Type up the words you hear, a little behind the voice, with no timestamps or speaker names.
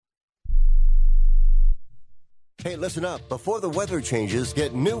Hey, listen up. Before the weather changes,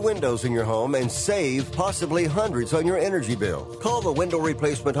 get new windows in your home and save possibly hundreds on your energy bill. Call the Window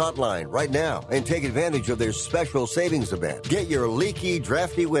Replacement Hotline right now and take advantage of their special savings event. Get your leaky,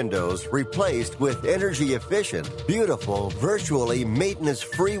 drafty windows replaced with energy-efficient, beautiful, virtually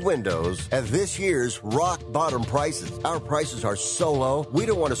maintenance-free windows at this year's rock-bottom prices. Our prices are so low, we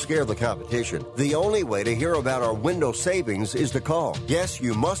don't want to scare the competition. The only way to hear about our window savings is to call. Yes,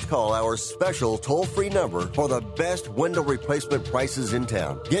 you must call our special toll-free number for the best window replacement prices in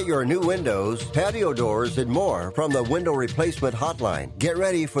town. Get your new windows, patio doors, and more from the Window Replacement Hotline. Get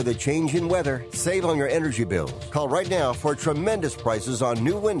ready for the change in weather. Save on your energy bills. Call right now for tremendous prices on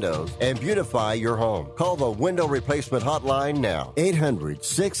new windows and beautify your home. Call the Window Replacement Hotline now.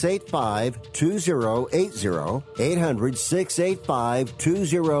 800-685-2080.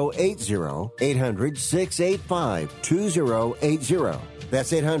 800-685-2080. 800-685-2080.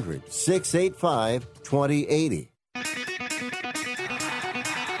 That's 800-685-2080.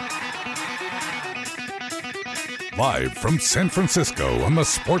 Live from San Francisco on the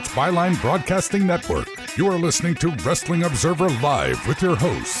Sports Byline Broadcasting Network, you are listening to Wrestling Observer Live with your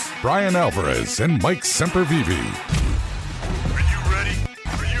hosts, Bryan Alvarez and Mike Sempervive. Are you ready?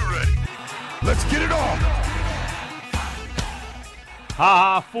 Are you ready? Let's get it on!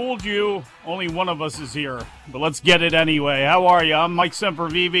 Ha, fooled you. Only one of us is here, but let's get it anyway. How are you? I'm Mike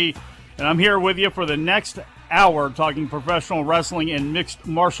Sempervive, and I'm here with you for the next hour talking professional wrestling and mixed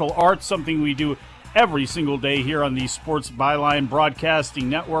martial arts, something we do every single day here on the Sports Byline Broadcasting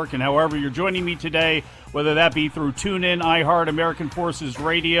Network. And however you're joining me today, whether that be through TuneIn, iHeart, American Forces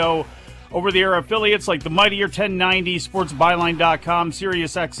Radio, over-the-air affiliates like the Mightier 1090, SportsByline.com,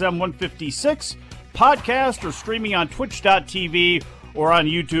 Sirius XM 156, podcast, or streaming on Twitch.tv or on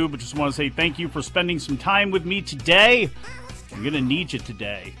YouTube. I just want to say thank you for spending some time with me today. I'm going to need you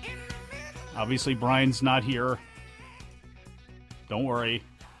today. Obviously, Brian's not here. Don't worry.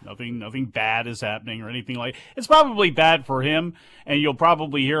 Nothing bad is happening or anything like. It's probably bad for him, and you'll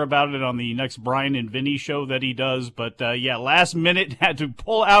probably hear about it on the next Bryan and Vinny show that he does. But yeah, last minute had to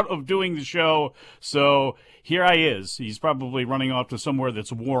pull out of doing the show, so here I is. He's probably running off to somewhere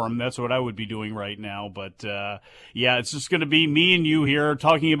that's warm. That's what I would be doing right now. But yeah, it's just going to be me and you here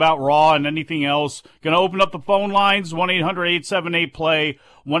talking about Raw and anything else. Going to open up the phone lines, 1-800-878-PLAY,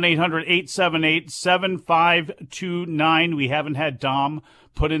 1-800-878-7529. We haven't had Dom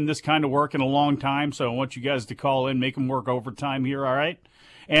put in this kind of work in a long time, so I want you guys to call in, make him work overtime here, all right?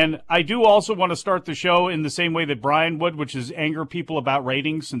 And I do also want to start the show in the same way that Brian would, which is anger people about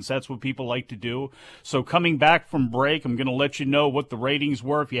ratings, since that's what people like to do. So coming back from break, I'm going to let you know what the ratings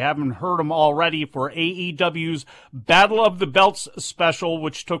were, if you haven't heard them already, for AEW's Battle of the Belts special,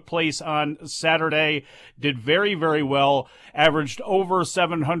 which took place on Saturday. Did very, very well. Averaged over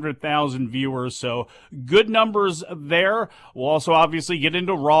 700,000 viewers, so good numbers there. We'll also obviously get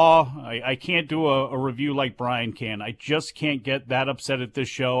into Raw. I can't do a review like Brian can. I just can't get that upset at this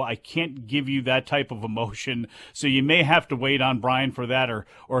show. I can't give you that type of emotion, so you may have to wait on Brian for that,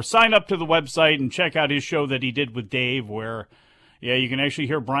 or sign up to the website and check out his show that he did with Dave, where, yeah, you can actually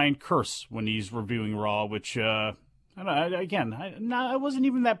hear Brian curse when he's reviewing Raw, which, I wasn't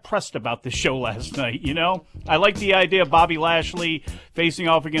even that pressed about this show last night, you know? I like the idea of Bobby Lashley facing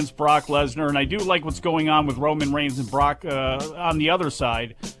off against Brock Lesnar, and I do like what's going on with Roman Reigns and Brock on the other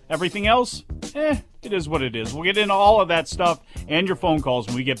side. Everything else, it is what it is. We'll get into all of that stuff and your phone calls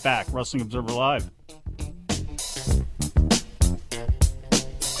when we get back. Wrestling Observer Live.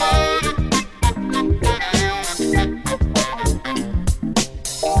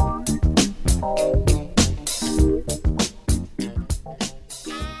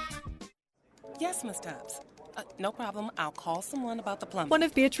 Yes, Miss Tubbs. No problem. I'll call someone about the plumbing. One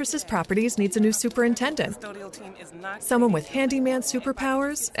of Beatrice's properties needs a new superintendent. Custodial team is not Someone with handyman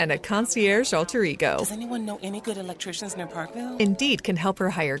superpowers and a concierge alter ego. Does anyone know any good electricians near Parkville? Indeed can help her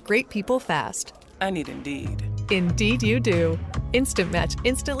hire great people fast. I need Indeed. Indeed you do. Instant Match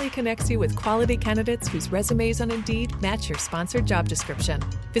instantly connects you with quality candidates whose resumes on Indeed match your sponsored job description.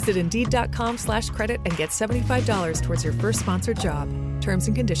 Visit Indeed.com/credit and get $75 towards your first sponsored job. Terms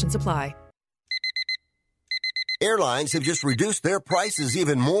and conditions apply. Airlines have just reduced their prices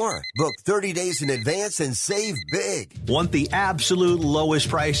even more. Book 30 days in advance and save big. Want the absolute lowest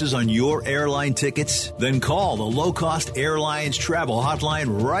prices on your airline tickets? Then call the Low Cost Airlines Travel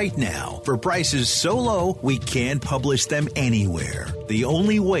Hotline right now for prices so low we can't publish them anywhere. The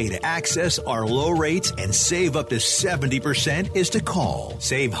only way to access our low rates and save up to 70% is to call.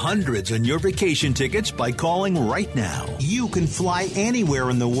 Save hundreds on your vacation tickets by calling right now. You can fly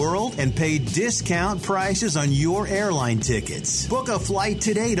anywhere in the world and pay discount prices on your your airline tickets. Book a flight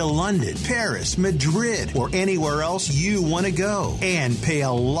today to London, Paris, Madrid, or anywhere else you want to go. And pay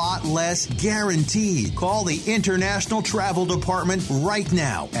a lot less guaranteed. Call the International Travel Department right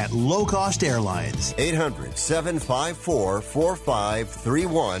now at Low Cost Airlines.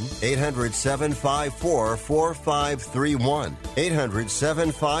 800-754-4531. 800-754-4531.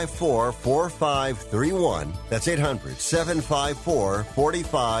 800-754-4531. That's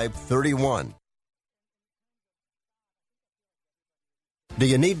 800-754-4531. Do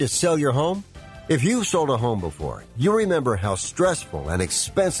you need to sell your home? If you've sold a home before, you remember how stressful and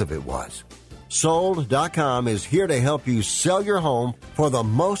expensive it was. Sold.com is here to help you sell your home for the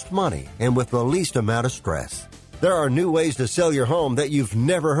most money and with the least amount of stress. There are new ways to sell your home that you've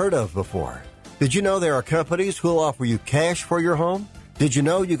never heard of before. Did you know there are companies who'll offer you cash for your home? Did you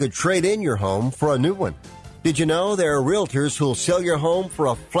know you could trade in your home for a new one? Did you know there are realtors who'll sell your home for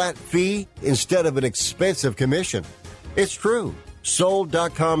a flat fee instead of an expensive commission? It's true.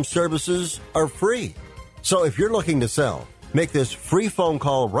 Sold.com services are free. So if you're looking to sell, make this free phone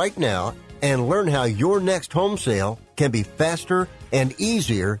call right now and learn how your next home sale can be faster and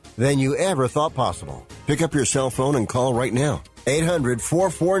easier than you ever thought possible. Pick up your cell phone and call right now.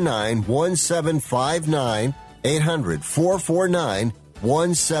 800-449-1759.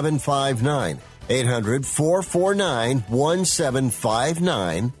 800-449-1759.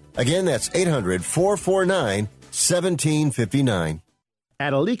 800-449-1759. Again, that's 800-449-1759.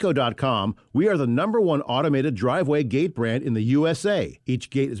 At Alico.com, we are the #1 automated driveway gate brand in the USA.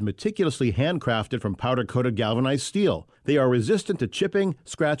 Each gate is meticulously handcrafted from powder-coated galvanized steel. They are resistant to chipping,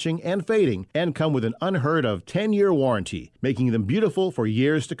 scratching, and fading, and come with an unheard-of 10-year warranty, making them beautiful for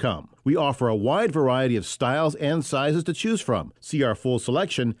years to come. We offer a wide variety of styles and sizes to choose from. See our full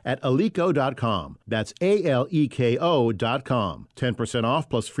selection at Alico.com. That's ALEKO.com. 10% off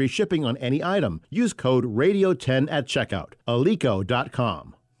plus free shipping on any item. Use code RADIO10 at checkout.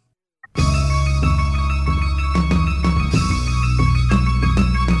 Alico.com.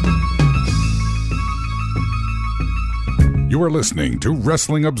 You are listening to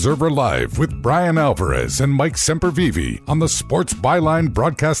Wrestling Observer Live with Bryan Alvarez and Mike Sempervive on the Sports Byline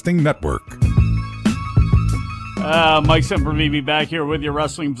Broadcasting Network. Mike Sempervive back here with you,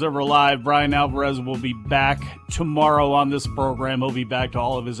 Wrestling Observer Live. Bryan Alvarez will be back tomorrow on this program. He'll be back to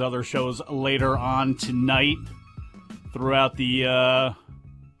all of his other shows later on tonight. Throughout the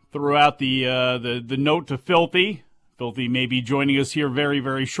note to Filthy. Filthy may be joining us here very,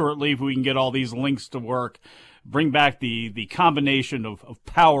 very shortly if we can get all these links to work. Bring back the combination of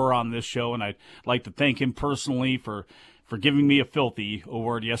power on this show, and I'd like to thank him personally for giving me a Filthy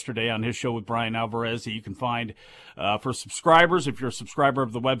award yesterday on his show with Bryan Alvarez that you can find for subscribers. If you're a subscriber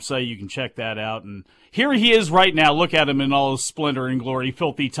of the website, you can check that out. And here he is right now. Look at him in all his splendor and glory.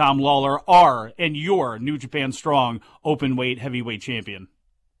 Filthy Tom Lawler, and your New Japan Strong open-weight heavyweight champion.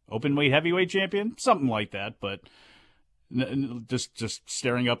 Open-weight heavyweight champion? Something like that, but... Just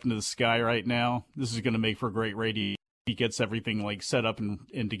staring up into the sky right now. This is going to make for great radio. He gets everything like set up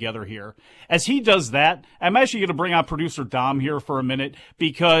and together here. As he does that, I'm actually going to bring out producer Dom here for a minute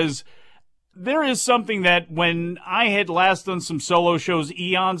because there is something that when I had last done some solo shows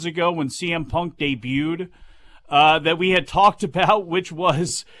eons ago when CM Punk debuted, that we had talked about, which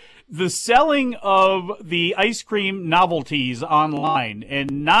was the selling of the ice cream novelties online,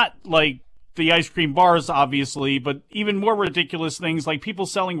 and not like the ice cream bars, obviously, but even more ridiculous things like people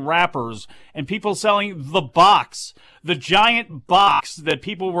selling wrappers and people selling the box, the giant box that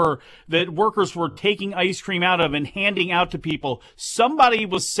workers were taking ice cream out of and handing out to people. Somebody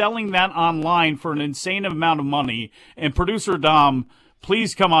was selling that online for an insane amount of money. And producer Dom,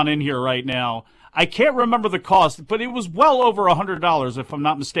 please come on in here right now. I can't remember the cost, but it was well over $100 if I'm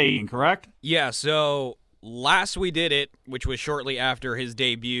not mistaken, correct? Yeah, so last we did it, which was shortly after his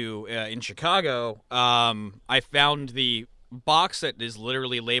debut in Chicago, I found the box that is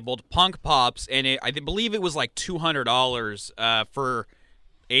literally labeled Punk Pops, and I believe it was like $200 for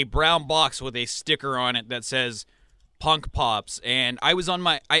a brown box with a sticker on it that says Punk Pops. And I was on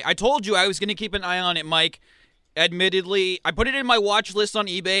I told you I was going to keep an eye on it, Mike. Admittedly, I put it in my watch list on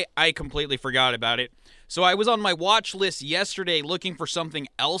eBay. I completely forgot about it. So I was on my watch list yesterday looking for something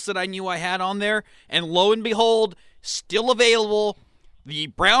else that I knew I had on there, and lo and behold, still available, the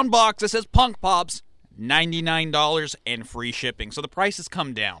brown box that says Punk Pops, $99 and free shipping. So the price has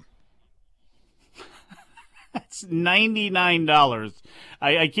come down. That's $99.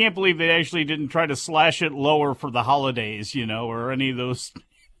 I can't believe they actually didn't try to slash it lower for the holidays, or any of those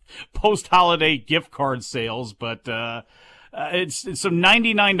post-holiday gift card sales, but it's some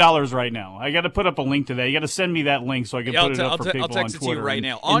 $99 right now. I got to put up a link to that. You got to send me that link so I can put it up for people on Twitter. I'll text it to you right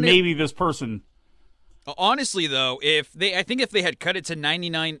now. And maybe this person. Honestly, though, I think if they had cut it to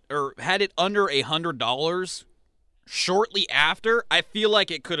 $99 or had it under $100 shortly after, I feel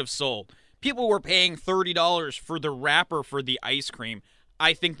like it could have sold. People were paying $30 for the wrapper for the ice cream.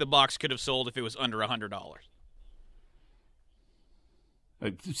 I think the box could have sold if it was under $100.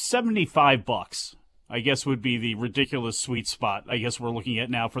 $75, I guess, would be the ridiculous sweet spot I guess we're looking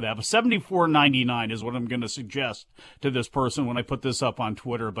at now for that. But $74.99 is what I'm going to suggest to this person when I put this up on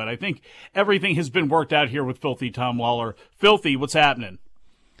Twitter. But I think everything has been worked out here with Filthy Tom Lawler. Filthy, what's happening?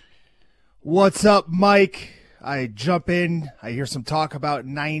 What's up, Mike? I jump in. I hear some talk about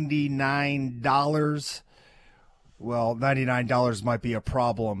 $99. Well, $99 might be a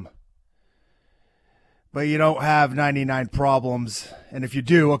problem. But you don't have 99 problems. And if you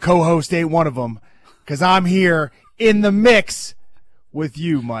do, a co-host ain't one of them. Because I'm here in the mix with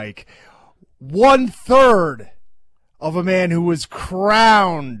you, Mike. 1/3 of a man who was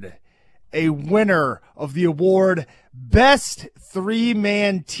crowned a winner of the award Best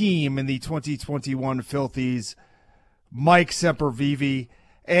Three-Man Team in the 2021 Filthies, Mike Sempervive.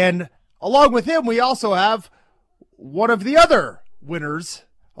 And along with him, we also have one of the other winners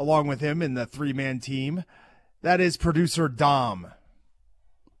along with him in the three-man team. That is producer Dom.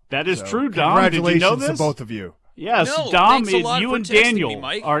 That is true, Dom. Congratulations Did you know this? to both of you. Yes, no, Dom, thanks a lot you for and texting Daniel me,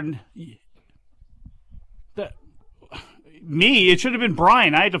 Mike. are... Me, it should have been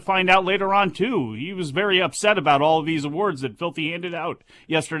Bryan. I had to find out later on, too. He was very upset about all of these awards that Filthy handed out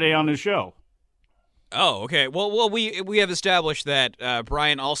yesterday on his show. Oh, okay. Well, we have established that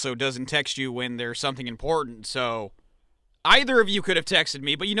Bryan also doesn't text you when there's something important, so either of you could have texted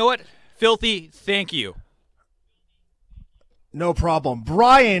me. But you know what? Filthy, thank you. No problem.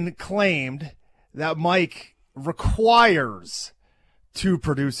 Bryan claimed that Mike requires 2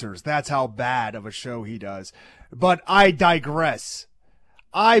 producers. That's how bad of a show he does. But I digress.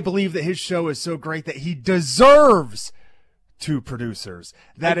 I believe that his show is so great that he deserves 2 producers.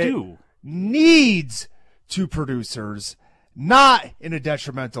 That I it do. needs 2 producers, not in a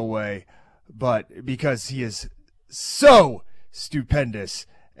detrimental way, but because he is so stupendous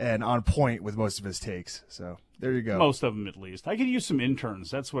and on point with most of his takes. So there you go. Most of them, at least. I could use some interns.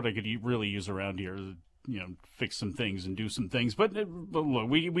 That's what I could really use around here. Fix some things and do some things. But look,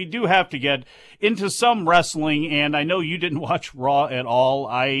 we do have to get into some wrestling, and I know you didn't watch Raw at all.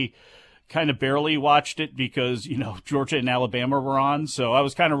 I kind of barely watched it because, Georgia and Alabama were on, so I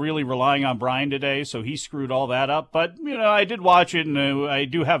was kind of really relying on Bryan today, so he screwed all that up. But, I did watch it, and I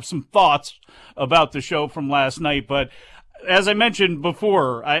do have some thoughts about the show from last night, but as I mentioned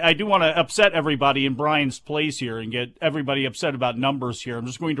before, I do want to upset everybody in Bryan's place here and get everybody upset about numbers here. I'm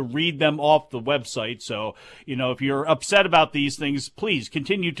just going to read them off the website. So, if you're upset about these things, please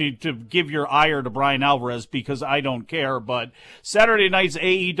continue to give your ire to Bryan Alvarez because I don't care. But Saturday night's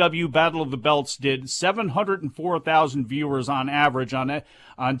AEW Battle of the Belts did 704,000 viewers on average on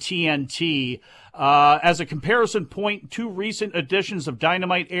TNT. As a comparison point, 2 recent editions of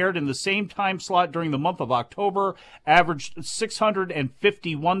Dynamite aired in the same time slot during the month of October, averaged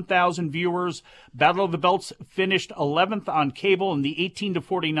 651,000 viewers. Battle of the Belts finished 11th on cable in the 18 to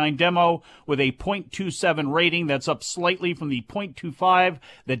 49 demo with a .27 rating. That's up slightly from the .25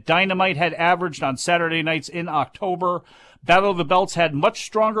 that Dynamite had averaged on Saturday nights in October. Battle of the Belts had much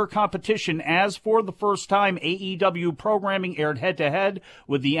stronger competition as for the first time AEW programming aired head-to-head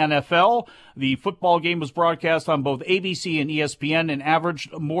with the NFL. The football game was broadcast on both ABC and ESPN and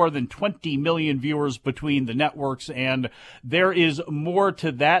averaged more than 20 million viewers between the networks. And there is more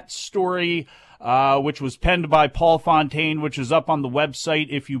to that story, which was penned by Paul Fontaine, which is up on the website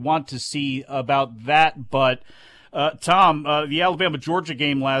if you want to see about that. But Tom, the Alabama-Georgia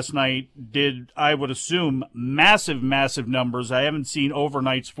game last night did, I would assume, massive numbers. I haven't seen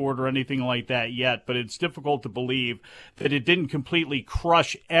overnights for it or anything like that yet, but it's difficult to believe that it didn't completely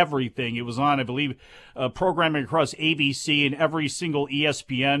crush everything. It was on, I believe, programming across ABC and every single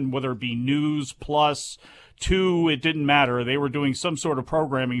ESPN, whether it be News Plus, 2, it didn't matter. They were doing some sort of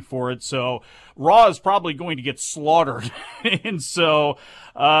programming for it. So Raw is probably going to get slaughtered. And so,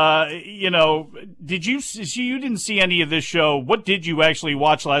 you didn't see any of this show. What did you actually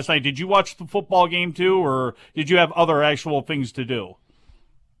watch last night? Did you watch the football game too, or did you have other actual things to do?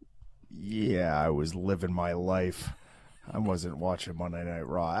 Yeah, I was living my life. I wasn't watching Monday Night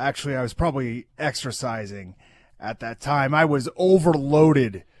Raw. Actually, I was probably exercising at that time. I was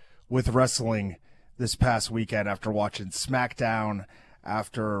overloaded with wrestling this past weekend after watching SmackDown,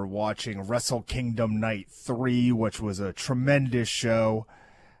 after watching Wrestle Kingdom Night 3, which was a tremendous show,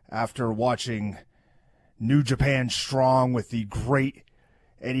 after watching New Japan Strong with the great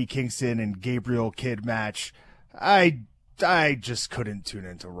Eddie Kingston and Gabriel Kidd match. I I just couldn't tune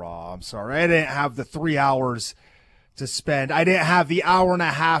into Raw. I'm sorry. I didn't have the 3 hours to spend. I didn't have the hour and a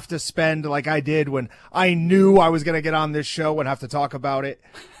half to spend like I did when I knew I was going to get on this show and have to talk about it.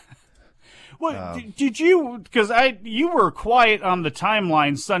 Well, did you, because you were quiet on the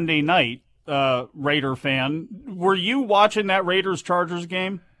timeline Sunday night, Raider fan. Were you watching that Raiders-Chargers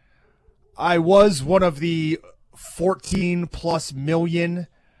game? I was one of the 14+ million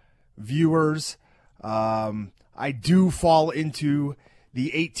viewers. I do fall into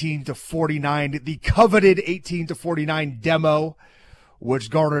the 18-49, the coveted 18-49 demo, which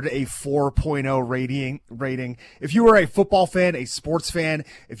garnered a 4.0 rating. If you were a football fan, a sports fan,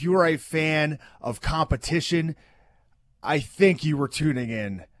 if you were a fan of competition, I think you were tuning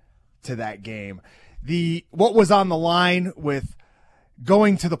in to that game. What was on the line with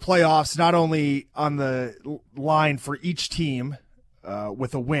going to the playoffs, not only on the line for each team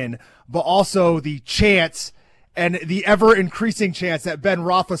with a win, but also the chance and the ever-increasing chance that Ben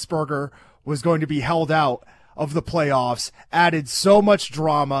Roethlisberger was going to be held out of the playoffs, added so much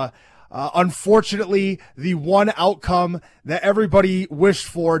drama. Unfortunately, the one outcome that everybody wished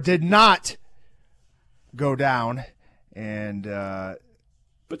for did not go down, and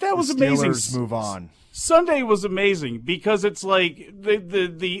but that was amazing. Move on. Sunday was amazing because it's like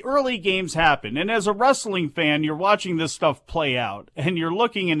the early games happen, and as a wrestling fan, you're watching this stuff play out, and you're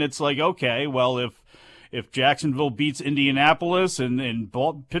looking, and it's like, okay, well, if Jacksonville beats Indianapolis and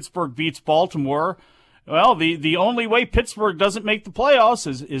Pittsburgh beats Baltimore, well, the only way Pittsburgh doesn't make the playoffs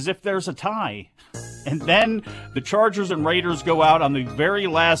is if there's a tie. And then the Chargers and Raiders go out on the very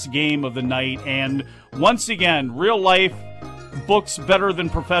last game of the night, and once again, real life books better than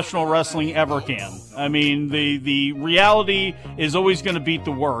professional wrestling ever can. I mean, the reality is always going to beat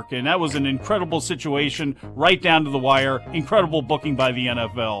the work, and that was an incredible situation right down to the wire. Incredible booking by the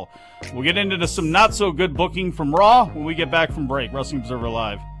NFL. We'll get into some not-so-good booking from Raw when we get back from break. Wrestling Observer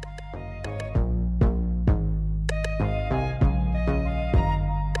Live.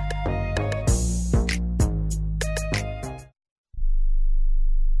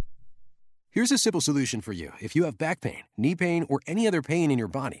 Here's a simple solution for you if you have back pain, knee pain, or any other pain in your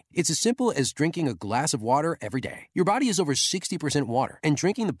body. It's as simple as drinking a glass of water every day. Your body is over 60% water, and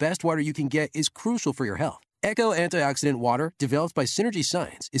drinking the best water you can get is crucial for your health. Echo Antioxidant Water, developed by Synergy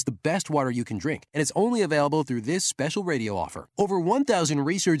Science, is the best water you can drink, and it's only available through this special radio offer. Over 1,000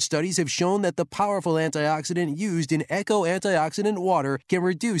 research studies have shown that the powerful antioxidant used in Echo Antioxidant Water can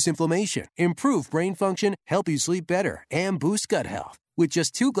reduce inflammation, improve brain function, help you sleep better, and boost gut health. With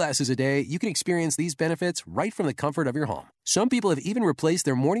just 2 glasses a day, you can experience these benefits right from the comfort of your home. Some people have even replaced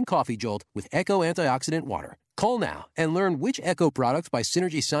their morning coffee jolt with Echo Antioxidant Water. Call now and learn which Echo product by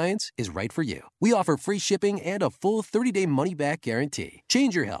Synergy Science is right for you. We offer free shipping and a full 30-day money-back guarantee.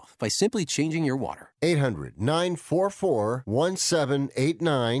 Change your health by simply changing your water.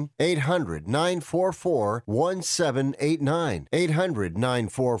 800-944-1789. 800-944-1789.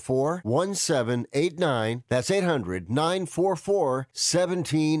 800-944-1789. That's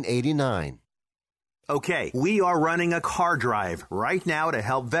 800-944-1789. Okay, we are running a car drive right now to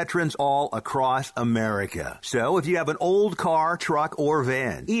help veterans all across America. So if you have an old car, truck, or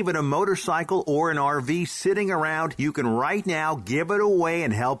van, even a motorcycle or an RV sitting around, you can right now give it away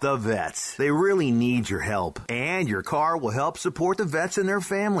and help the vets. They really need your help. And your car will help support the vets and their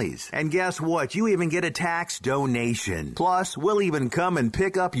families. And guess what? You even get a tax donation. Plus, we'll even come and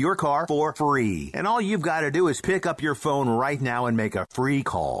pick up your car for free. And all you've got to do is pick up your phone right now and make a free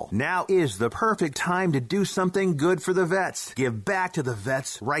call. Now is the perfect time to do something good for the vets. Give back to the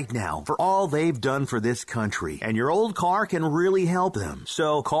vets right now for all they've done for this country. And your old car can really help them.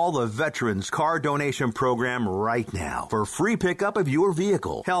 So call the Veterans Car Donation Program right now for free pickup of your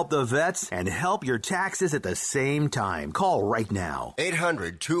vehicle. Help the vets and help your taxes at the same time. Call right now.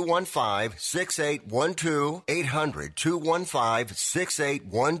 800-215-6812.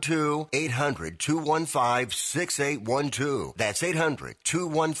 800-215-6812. 800-215-6812. That's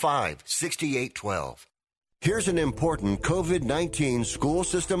 800-215-6812. Here's an important COVID-19 school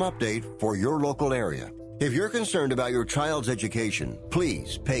system update for your local area. If you're concerned about your child's education,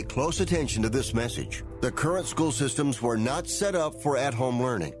 please pay close attention to this message. The current school systems were not set up for at-home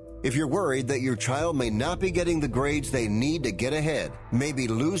learning. If you're worried that your child may not be getting the grades they need to get ahead, maybe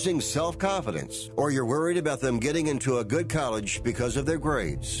losing self-confidence, or you're worried about them getting into a good college because of their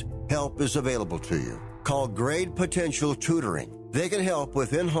grades, help is available to you. Call Grade Potential Tutoring. They can help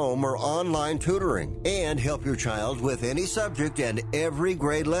with in-home or online tutoring and help your child with any subject and every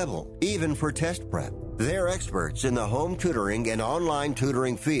grade level, even for test prep. They're experts in the home tutoring and online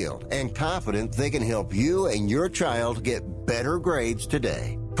tutoring field and confident they can help you and your child get better grades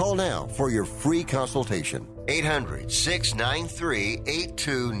today. Call now for your free consultation.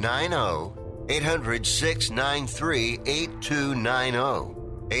 800-693-8290.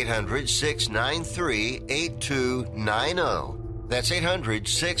 800-693-8290. 800-693-8290. That's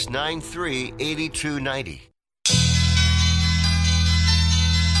 800-693-8290.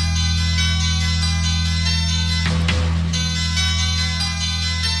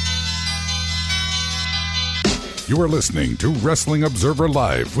 You are listening to Wrestling Observer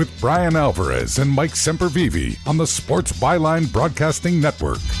Live with Bryan Alvarez and Mike Sempervive on the Sports Byline Broadcasting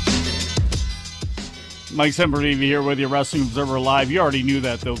Network. Mike Sempervive here with you, Wrestling Observer Live. You already knew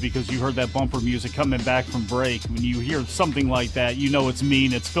that, though, because you heard that bumper music coming back from break. When you hear something like that, you know it's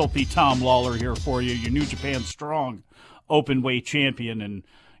mean. It's Filthy Tom Lawler here for you, your New Japan Strong Openweight champion. And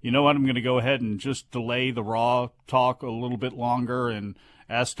you know what? I'm going to go ahead and just delay the Raw talk a little bit longer and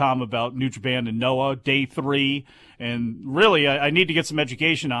ask Tom about New Japan and Noah, Day 3. And really, I need to get some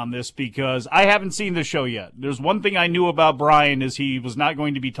education on this because I haven't seen the show yet. There's one thing I knew about Bryan is he was not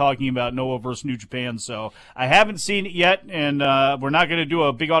going to be talking about Noah versus New Japan. So I haven't seen it yet, and we're not going to do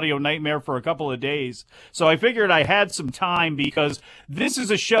a big audio nightmare for a couple of days. So I figured I had some time because this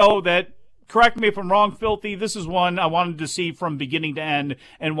is a show that, correct me if I'm wrong, Filthy, this is one I wanted to see from beginning to end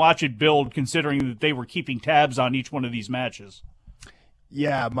and watch it build, considering that they were keeping tabs on each one of these matches.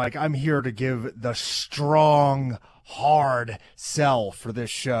 Yeah, Mike, I'm here to give the strong, hard sell for this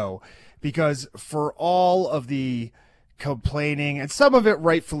show because for all of the complaining, and some of it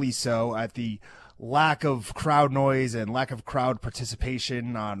rightfully so, at the lack of crowd noise and lack of crowd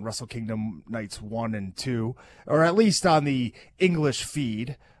participation on Wrestle Kingdom Nights 1 and 2, or at least on the English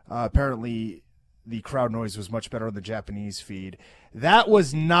feed, apparently the crowd noise was much better on the Japanese feed. That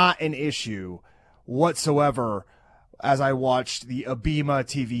was not an issue whatsoever as I watched the Abema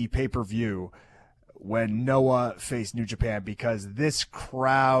TV pay-per-view when Noah faced New Japan, because this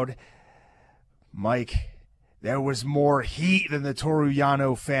crowd, Mike, there was more heat than the Toru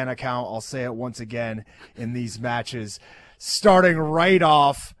Yano fan account, I'll say it once again, in these matches. Starting right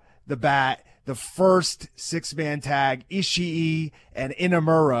off the bat, the first six-man tag, Ishii and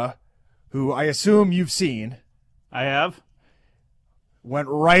Inamura, who I assume you've seen. I have. Went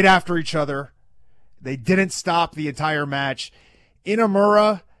right after each other. They didn't stop the entire match.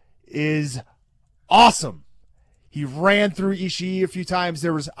 Inamura is awesome. He ran through Ishii a few times.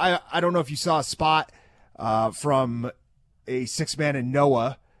 There was, I don't know if you saw a spot from a six-man in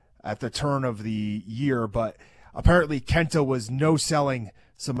Noah at the turn of the year, but apparently Kenta was no-selling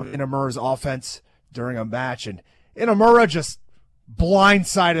some of Inamura's offense during a match, and Inamura just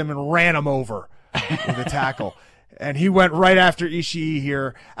blindsided him and ran him over with a tackle. And he went right after Ishii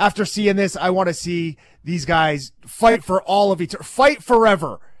here. After seeing this, I want to see these guys fight for all of eternity. Fight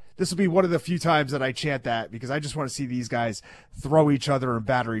forever. This will be one of the few times that I chant that because I just want to see these guys throw each other and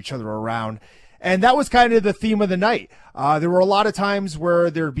batter each other around. And that was kind of the theme of the night. There were a lot of times where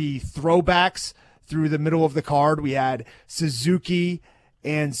there'd be throwbacks through the middle of the card. We had Suzuki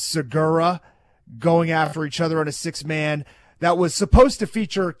and Segura going after each other in a six-man. That was supposed to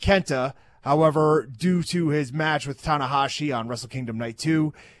feature Kenta. However, due to his match with Tanahashi on Wrestle Kingdom Night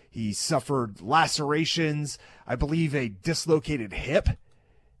 2, he suffered lacerations, I believe a dislocated hip,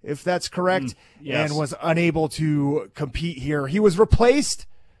 if that's correct, yes, and was unable to compete here. He was replaced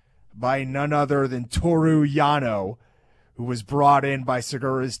by none other than Toru Yano, who was brought in by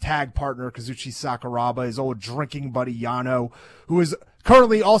Segura's tag partner, Kazuchi Sakuraba, his old drinking buddy Yano, who is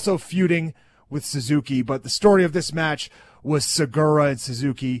currently also feuding with Suzuki. But the story of this match was Segura and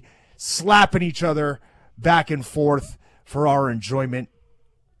Suzuki slapping each other back and forth for our enjoyment.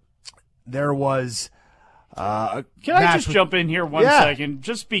 There was Can I just jump in here one second?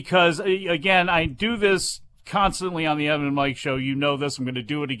 Just because, again, I do this constantly on the Evan and Mike show. You know this. I'm going to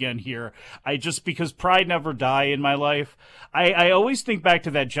do it again here. Because pride never die in my life. I always think back to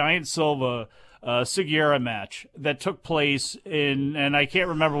that Giant Silva Sugiura match that took place and I can't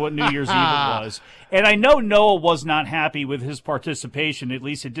remember what New Year's Eve it was. And I know Noah was not happy with his participation. At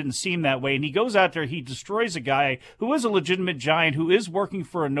least it didn't seem that way. And he goes out there, he destroys a guy who is a legitimate giant, who is working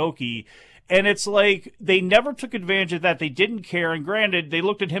for Inoki. And it's like they never took advantage of that. They didn't care. And granted, they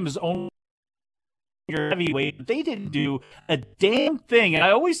looked at him as only heavyweight, but they didn't do a damn thing. And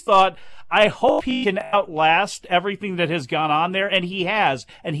I always thought, I hope he can outlast everything that has gone on there, and he has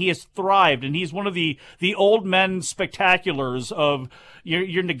thrived, and he's one of the old men spectaculars of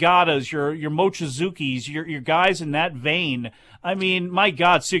your Nagatas, your Mochizukis, your guys in that vein. I mean, my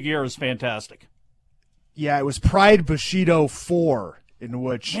God, Sugiura is fantastic. Yeah, it was Pride Bushido 4. In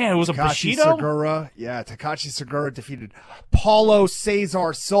which it was Takashi a Bushido? Takashi Segura defeated Paulo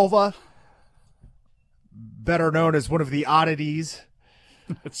Cesar Silva, better known as one of the oddities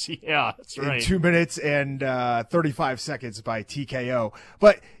That's right. In 2 minutes and 35 seconds by TKO.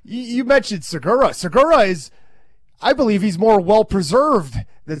 But you mentioned Segura. Segura is, I believe he's more well-preserved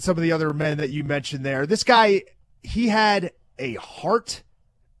than some of the other men that you mentioned there. This guy, he had a heart.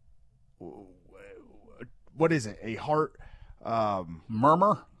 What is it? A heart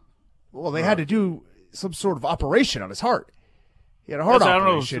murmur? Well, they had to do some sort of operation on his heart. He had a heart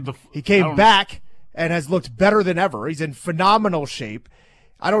operation. He came back and has looked better than ever. He's in phenomenal shape.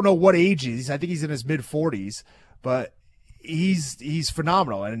 I don't know what age he's. I think he's in his mid-40s, but he's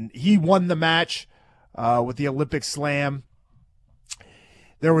phenomenal. And he won the match with the Olympic Slam.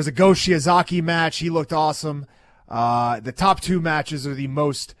 There was a Go Shiozaki match. He looked awesome. The top two matches are the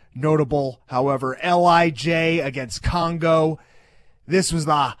most notable, however. LIJ against Congo. This was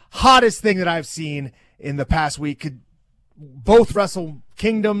the hottest thing that I've seen in the past week. Both Wrestle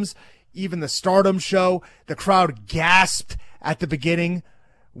Kingdoms, even the Stardom show, the crowd gasped at the beginning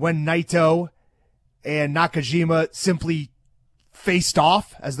when Naito and Nakajima simply faced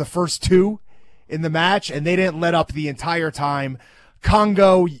off as the first two in the match, and they didn't let up the entire time.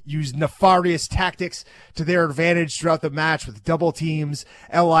 Congo used nefarious tactics to their advantage throughout the match with double teams.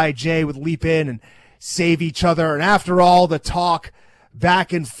 LIJ would leap in and save each other. And after all the talk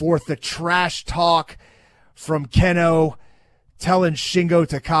back and forth, the trash talk from Keno telling Shingo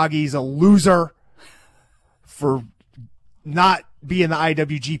Takagi he's a loser for not being the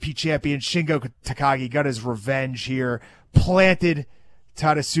IWGP champion, Shingo Takagi got his revenge here, planted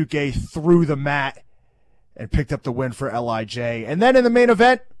Tadasuke through the mat, and picked up the win for LIJ. And then in the main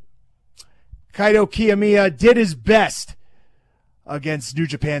event, Kaito Kiyomiya did his best against New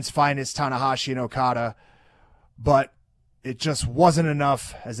Japan's finest, Tanahashi and Okada, but it just wasn't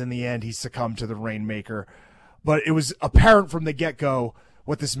enough, as in the end he succumbed to the Rainmaker. But it was apparent from the get-go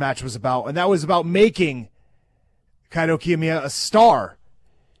what this match was about, and that was about making Kaito Kiyomiya a star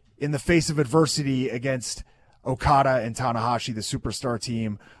in the face of adversity against Okada and Tanahashi, the superstar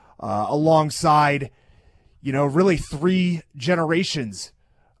team, alongside, really three generations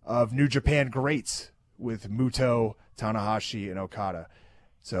of New Japan greats with Muto, Tanahashi, and Okada.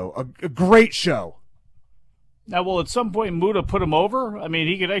 So a great show. Now, will at some point Muta put him over? I mean,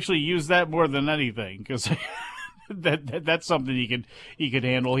 he could actually use that more than anything, because that's something he could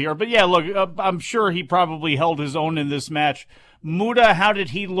handle here. But yeah, look, I'm sure he probably held his own in this match. Muta, how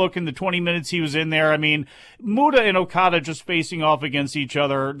did he look in the 20 minutes he was in there? I mean, Muta and Okada just facing off against each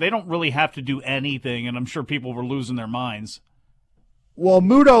other, they don't really have to do anything, and I'm sure people were losing their minds. Well,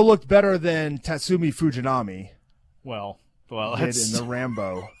 Muto looked better than Tatsumi Fujinami. Well, did in the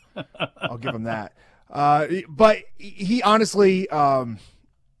Rambo. I'll give him that. But he honestly,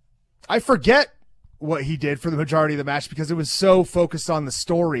 I forget what he did for the majority of the match because it was so focused on the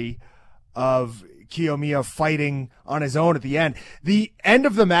story of Kiyomiya fighting on his own at the end. The end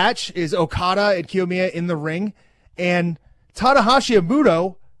of the match is Okada and Kiyomiya in the ring, and Tanahashi and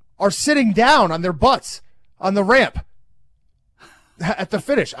Muto are sitting down on their butts on the ramp at the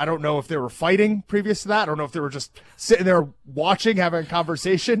finish. I don't know if they were fighting previous to that. I don't know if they were just sitting there watching, having a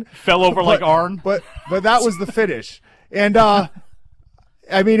conversation. Fell over like Arn. But that was the finish. And, I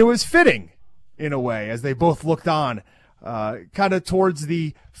mean, it was fitting in a way as they both looked on, kind of towards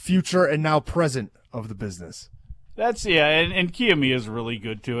the future and now present of the business. And Kiyomiya is really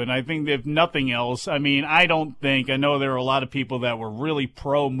good too. And I think if nothing else, I mean, I know there are a lot of people that were really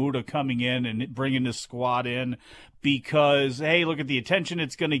pro Muta coming in and bringing this squad in because, hey, look at the attention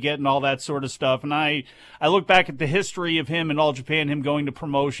it's going to get and all that sort of stuff. And I look back at the history of him in All Japan, him going to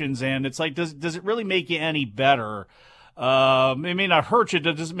promotions, and it's like, does it really make you any better? It may not hurt you, it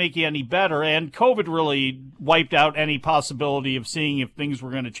doesn't make you any better. And COVID really wiped out any possibility of seeing if things were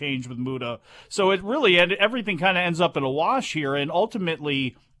going to change with Muta. So it really, everything kind of ends up in a wash here. And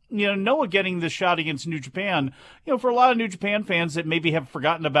ultimately, Noah getting this shot against New Japan, for a lot of New Japan fans that maybe have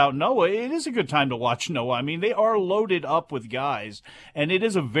forgotten about Noah, it is a good time to watch Noah. I mean, they are loaded up with guys, and it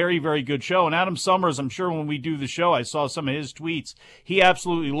is a very, very good show. And Adam Summers, I'm sure when we do the show, I saw some of his tweets. He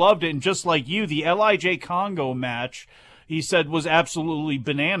absolutely loved it. And just like you, the LIJ Congo match, he said was absolutely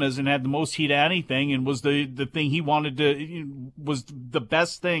bananas and had the most heat of anything and was the thing he wanted to, was the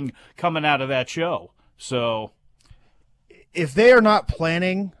best thing coming out of that show. So if they are not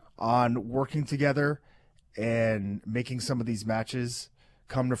planning on working together and making some of these matches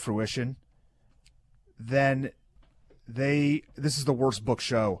come to fruition, then this is the worst book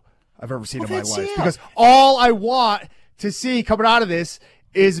show I've ever seen in my life. Because all I want to see coming out of this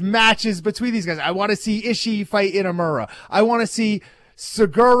is matches between these guys. I want to see Ishii fight Inamura. I want to see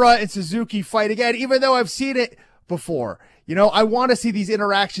Segura and Suzuki fight again, even though I've seen it before. I want to see these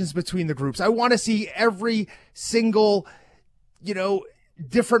interactions between the groups. I want to see every single,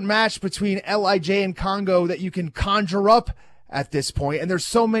 different match between LIJ and Congo that you can conjure up at this point. And there's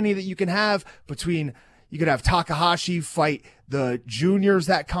so many that you can have between, you could have Takahashi fight the juniors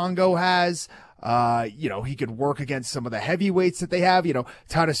that Congo has. He could work against some of the heavyweights that they have.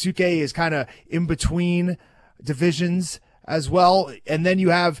 Tadasuke is kind of in between divisions as well. And then you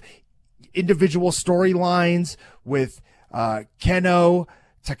have individual storylines with Keno,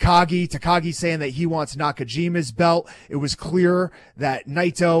 Takagi saying that he wants Nakajima's belt. It was clear that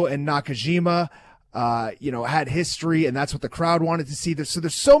Naito and Nakajima, had history, and that's what the crowd wanted to see. So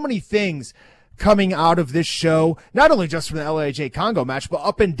there's so many things coming out of this show, not only just from the LIJ Congo match, but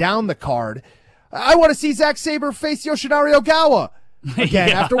up and down the card. I want to see Zack Sabre face Yoshinari Ogawa again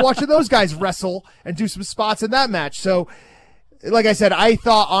after watching those guys wrestle and do some spots in that match. So, like I said, I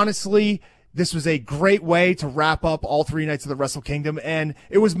thought, honestly, this was a great way to wrap up all 3 nights of the Wrestle Kingdom, and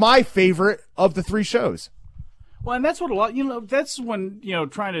it was my favorite of the 3 shows. Well, and that's what that's when,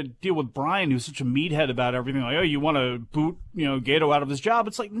 trying to deal with Bryan, who's such a meathead about everything, like, oh, you want to boot, Gato out of his job.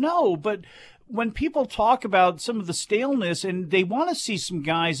 It's like, no, but when people talk about some of the staleness and they want to see some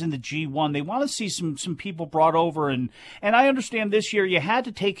guys in the G1, they want to see some people brought over. And I understand this year you had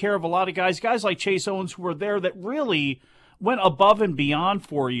to take care of a lot of guys like Chase Owens, who were there that really went above and beyond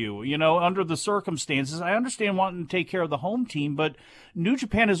for you, under the circumstances. I understand wanting to take care of the home team, but New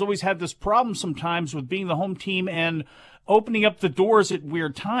Japan has always had this problem sometimes with being the home team and opening up the doors at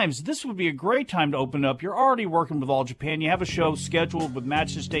weird times. This would be a great time to open up. You're already working with All Japan. You have a show scheduled with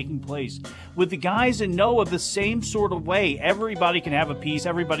matches taking place. With the guys in Noah, the same sort of way. Everybody can have a piece,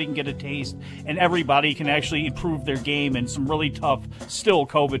 everybody can get a taste, and everybody can actually improve their game in some really tough, still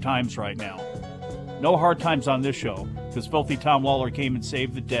COVID times right now. No hard times on this show, because Filthy Tom Lawler came and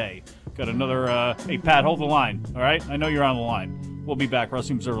saved the day. Got another, hey, Pat, hold the line, all right? I know you're on the line. We'll be back.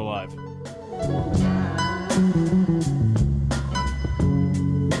 Wrestling Observer Live.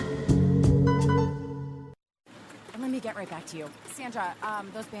 Let me get right back to you. Sandra,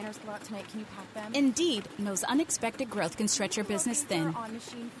 those banners go out tonight. Can you pack them? Indeed knows unexpected growth can stretch your business thin. On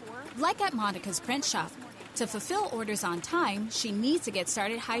machine 4? Like at Monica's print shop. To fulfill orders on time, she needs to get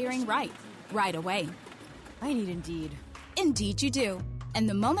started hiring right away. I need Indeed. Indeed you do. And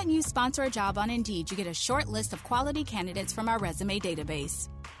the moment you sponsor a job on Indeed, you get a short list of quality candidates from our resume database.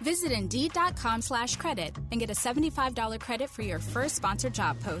 Visit Indeed.com/credit and get a $75 credit for your first sponsored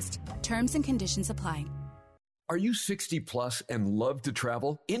job post. Terms and conditions apply. Are you 60 plus and love to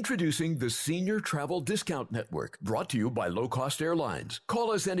travel? Introducing the Senior Travel Discount Network, brought to you by Low Cost Airlines.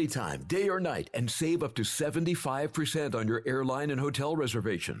 Call us anytime, day or night, and save up to 75% on your airline and hotel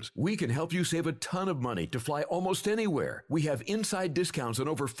reservations. We can help you save a ton of money to fly almost anywhere. We have inside discounts on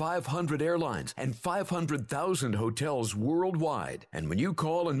over 500 airlines and 500,000 hotels worldwide. And when you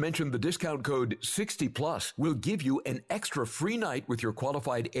call and mention the discount code 60 plus, we'll give you an extra free night with your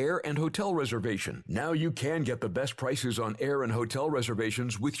qualified air and hotel reservation. Now you can get the best prices on air and hotel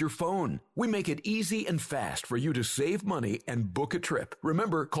reservations with your phone. We make it easy and fast for you to save money and book a trip.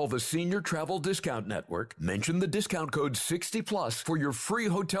 Remember, call the Senior Travel Discount Network, mention the discount code 60 plus for your free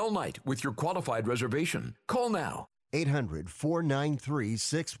hotel night with your qualified reservation. Call now.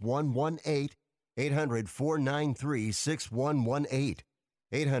 800-493-6118. 800-493-6118.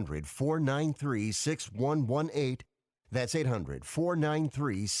 800-493-6118. That's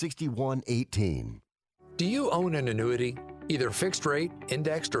 800-493-6118. Do you own an annuity, either fixed rate,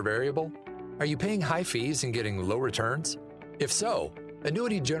 indexed, or variable? Are you paying high fees and getting low returns? If so,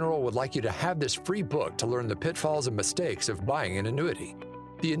 Annuity General would like you to have this free book to learn the pitfalls and mistakes of buying an annuity.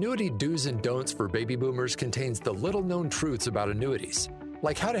 The Annuity Do's and Don'ts for Baby Boomers contains the little-known truths about annuities,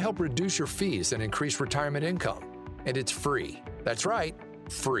 like how to help reduce your fees and increase retirement income. And it's free. That's right,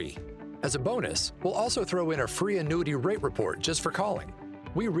 free. As a bonus, we'll also throw in a free annuity rate report just for calling.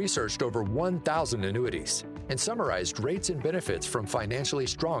 We researched over 1,000 annuities and summarized rates and benefits from financially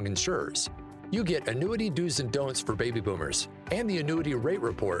strong insurers. You get Annuity Do's and Don'ts for Baby Boomers and the Annuity Rate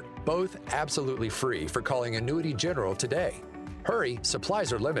Report, both absolutely free for calling Annuity General today. Hurry,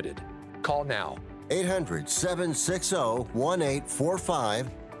 supplies are limited. Call now. 800-760-1845.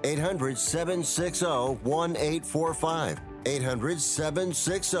 800-760-1845.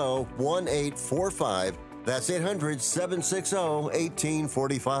 800-760-1845. That's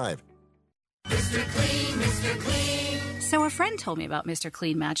 800-760-1845. Mr. Clean, Mr. Clean, So a friend told me about Mr.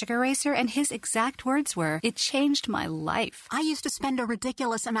 Clean Magic Eraser, and his exact words were, "It changed my life." I used to spend a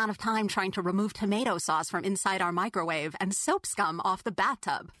ridiculous amount of time trying to remove tomato sauce from inside our microwave and soap scum off the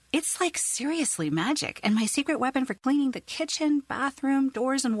bathtub. It's like seriously magic, and my secret weapon for cleaning the kitchen, bathroom,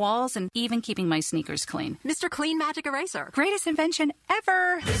 doors, and walls, and even keeping my sneakers clean. Mr. Clean Magic Eraser. Greatest invention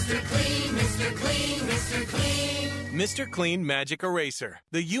ever. Mr. Clean, Mr. Clean, Mr. Clean. Mr. Clean Magic Eraser,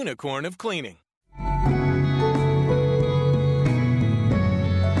 the unicorn of cleaning.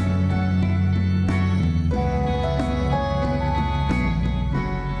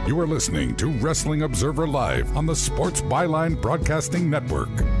 You are listening to Wrestling Observer Live on the Sports Byline Broadcasting Network.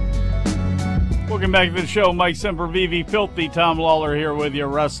 Welcome back to the show. Mike Sempervive, Filthy Tom Lawler here with you,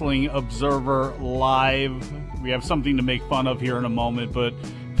 Wrestling Observer Live. We have something to make fun of here in a moment, but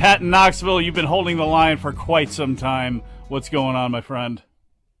Pat in Knoxville, you've been holding the line for quite some time. What's going on, my friend?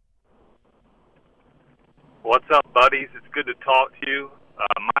 What's up, buddies? It's good to talk to you.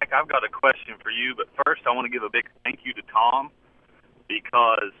 Mike, I've got a question for you, but first I want to give a big thank you to Tom,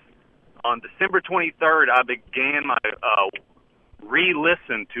 because on December 23rd, I began my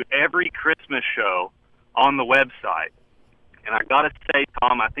re-listen to every Christmas show on the website. And I got to say,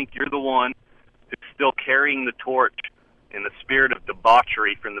 Tom, I think you're the one who's still carrying the torch in the spirit of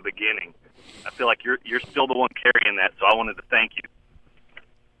debauchery from the beginning. I feel like you're still the one carrying that, so I wanted to thank you.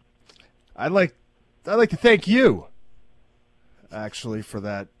 I'd like to thank you, actually, for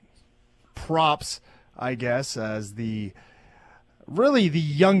that. Props, I guess, as really the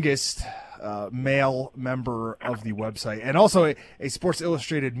youngest male member of the website, and also a Sports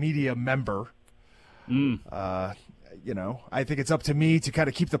Illustrated media member. I think it's up to me to kind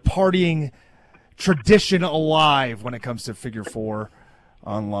of keep the partying tradition alive when it comes to Figure 4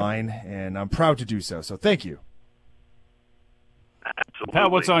 online, and I'm proud to do so. So thank you. Absolutely.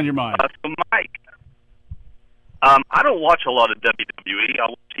 Pat, what's on your mind? So Mike, I don't watch a lot of WWE. I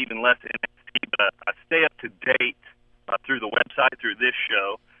watch even less NXT, but I stay up to date through the website, through this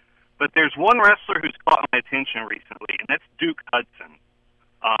show. But there's one wrestler who's caught my attention recently, and that's Duke Hudson.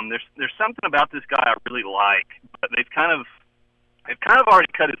 There's something about this guy I really like, but they've kind of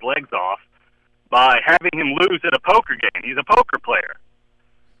already cut his legs off by having him lose at a poker game. He's a poker player.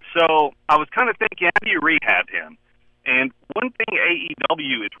 So I was kind of thinking, how do you rehab him? And one thing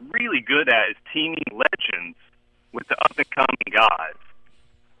AEW is really good at is teaming legends with the up-and-coming guys.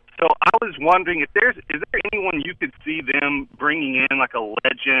 So I was wondering, is there anyone you could see them bringing in, like a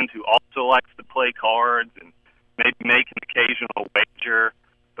legend who also likes to play cards and maybe make an occasional wager?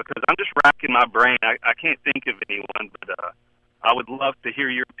 Because I'm just racking my brain. I can't think of anyone, but I would love to hear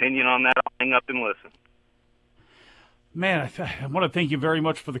your opinion on that. I'll hang up and listen. Man, I want to thank you very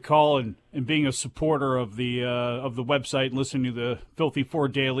much for the call and being a supporter of the website and listening to the Filthy 4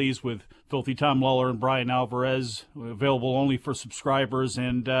 dailies with Filthy Tom Lawler and Bryan Alvarez, available only for subscribers.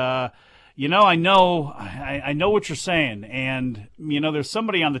 And I know what you're saying. And there's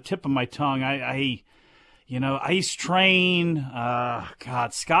somebody on the tip of my tongue. Ice Train.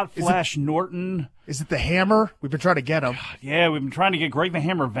 Scott Flash Norton. Is it the Hammer? We've been trying to get him. Yeah, we've been trying to get Greg the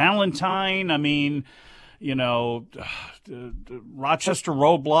Hammer Valentine. I mean, Rochester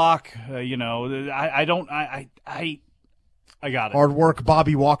Roadblock, I got it. Hard work,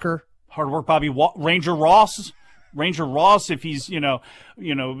 Bobby Walker. Ranger Ross, if he's,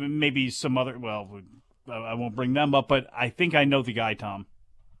 maybe some other, I won't bring them up, but I think I know the guy, Tom.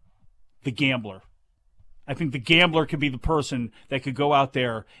 The Gambler. I think the Gambler could be the person that could go out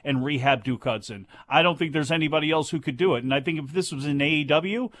there and rehab Duke Hudson. I don't think there's anybody else who could do it. And I think if this was in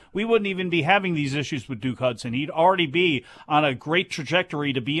AEW, we wouldn't even be having these issues with Duke Hudson. He'd already be on a great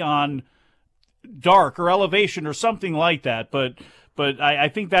trajectory to be on Dark or Elevation or something like that. But I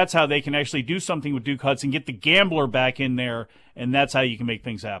think that's how they can actually do something with Duke Hudson, get the Gambler back in there, and that's how you can make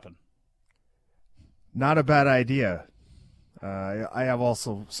things happen. Not a bad idea. I have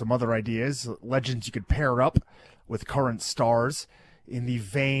also some other ideas, legends you could pair up with current stars in the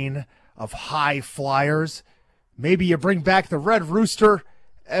vein of high flyers. Maybe you bring back the Red Rooster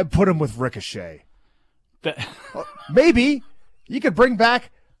and put him with Ricochet. Maybe you could bring back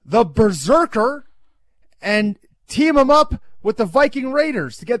the Berserker and team him up with the Viking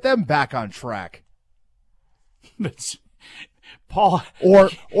Raiders to get them back on track. Paul,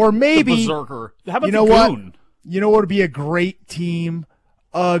 or maybe the Berserker. How about you know the what? Goon? You know what would be a great team?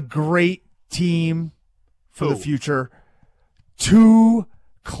 A great team for the future? 2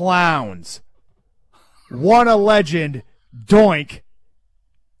 clowns. One a legend, Doink,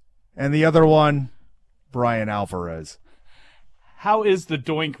 and the other one, Bryan Alvarez. How is the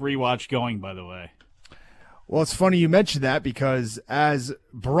Doink rewatch going, by the way? Well, it's funny you mentioned that because as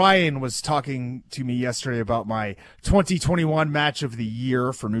Bryan was talking to me yesterday about my 2021 match of the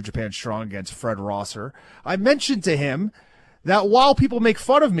year for New Japan Strong against Fred Rosser, I mentioned to him that while people make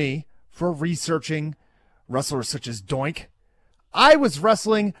fun of me for researching wrestlers such as Doink, I was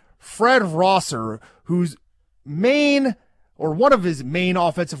wrestling Fred Rosser, whose main or one of his main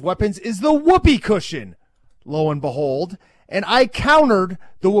offensive weapons is the whoopee cushion, lo and behold. And I countered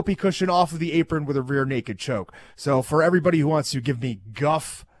the whoopee cushion off of the apron with a rear naked choke. So for everybody who wants to give me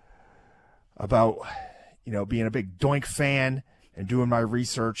guff about, being a big Doink fan and doing my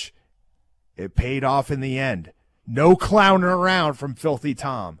research, it paid off in the end. No clowning around from Filthy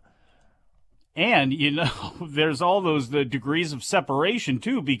Tom. And, there's all the degrees of separation,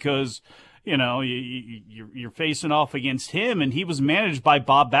 too, because, you're facing off against him, and he was managed by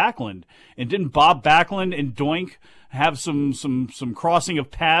Bob Backlund. And didn't Bob Backlund and Doink have some crossing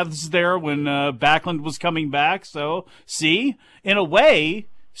of paths there when Backlund was coming back? So, see, in a way,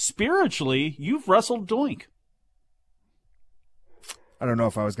 spiritually, you've wrestled Doink. I don't know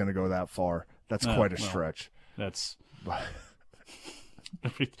if I was going to go that far. That's quite a stretch. That's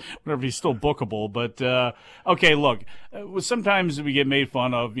whenever he's still bookable. But okay, look, sometimes we get made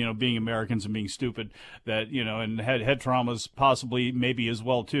fun of, being Americans and being stupid. That and head traumas possibly maybe as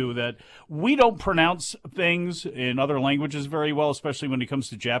well too. That we don't pronounce things in other languages very well, especially when it comes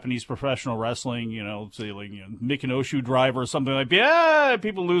to Japanese professional wrestling. Say like Mikanoshu Driver or something like that. Yeah,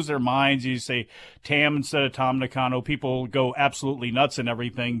 people lose their minds. You say Tam instead of Tom Nakano. People go absolutely nuts and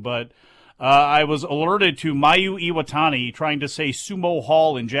everything, but. I was alerted to Mayu Iwatani trying to say Sumo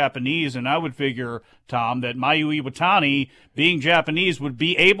Hall in Japanese, and I would figure, Tom, that Mayu Iwatani, being Japanese, would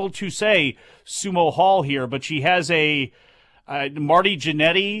be able to say Sumo Hall here, but she has a Marty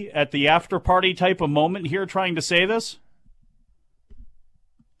Jannetty at the after party type of moment here trying to say this.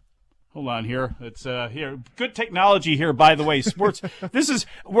 Hold on here. It's here. Good technology here, by the way. Sports.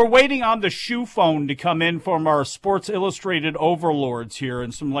 We're waiting on the shoe phone to come in from our Sports Illustrated overlords here,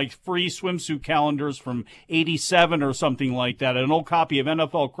 and some free swimsuit calendars from '87 or something like that. An old copy of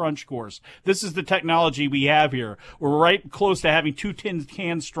NFL Crunch Course. This is the technology we have here. We're right close to having two tin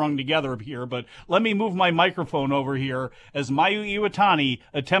cans strung together here, but let me move my microphone over here as Mayu Iwatani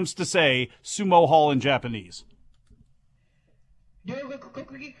attempts to say Sumo Hall in Japanese.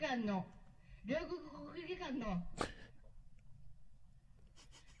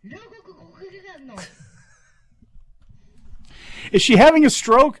 Is she having a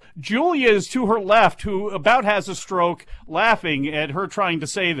stroke? Julia is to her left, who about has a stroke, laughing at her trying to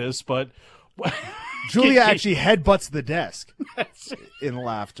say this, but Julia actually headbutts the desk in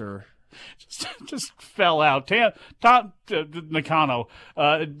laughter. Just fell out. Nakano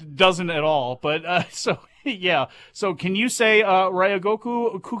doesn't at all, but so. Yeah. So can you say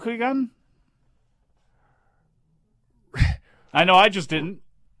Ryogoku Kukugan? I know I just didn't.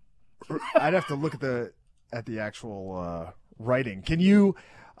 I'd have to look at the actual writing. Can you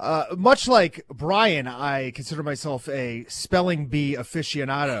much like Bryan, I consider myself a spelling bee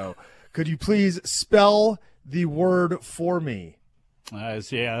aficionado. Could you please spell the word for me?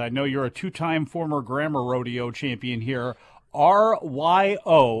 Yeah, I know you're a two-time former grammar rodeo champion here.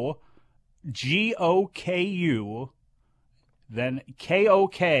 Ryogoku, then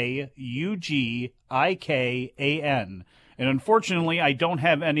Kokugikan. And unfortunately, I don't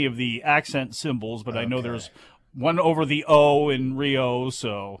have any of the accent symbols, but I know there's one over the O in Rio,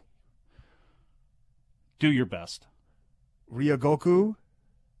 so do your best. Ryogoku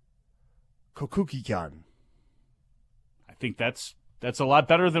Kokugikan. I think that's a lot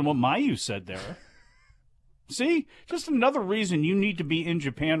better than what Mayu said there. See, just another reason you need to be in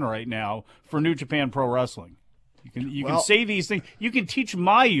Japan right now for New Japan Pro Wrestling. You can say these things. You can teach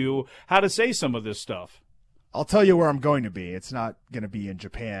Mayu how to say some of this stuff. I'll tell you where I'm going to be. It's not going to be in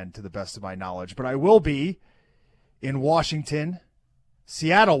Japan, to the best of my knowledge, but I will be in Washington,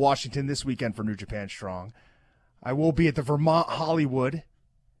 Seattle, Washington, this weekend for New Japan Strong. I will be at the Vermont Hollywood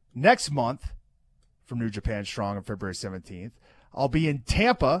next month for New Japan Strong on February 17th. I'll be in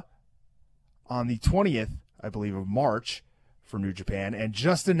Tampa on the 20th, I believe, of March for New Japan, and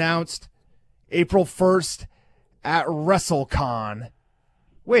just announced April 1st at WrestleCon.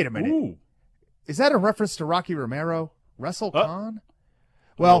 Wait a minute. Ooh. Is that a reference to Rocky Romero? WrestleCon?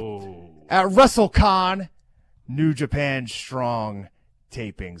 At WrestleCon, New Japan Strong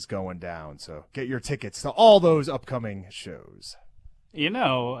tapings going down. So get your tickets to all those upcoming shows.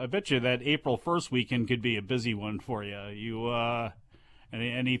 I bet you that April 1st weekend could be a busy one for you.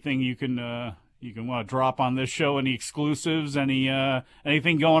 Anything you can want to drop on this show? Any exclusives?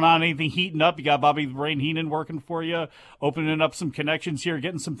 Anything going on? Anything heating up? You got Bobby the Brain Heenan working for you, opening up some connections here,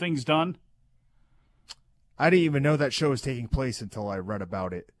 getting some things done. I didn't even know that show was taking place until I read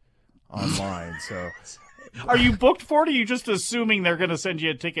about it online. So, are you booked for it, or are you just assuming they're going to send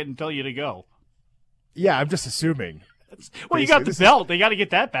you a ticket and tell you to go? Yeah, I'm just assuming. Well, you got the belt. They got to get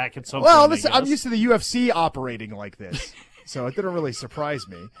that back at some point. Well, I'm used to the UFC operating like this, so it didn't really surprise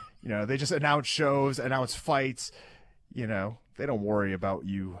me. They just announce shows, announce fights. They don't worry about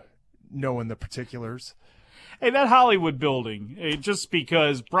you knowing the particulars. Hey, that Hollywood building, just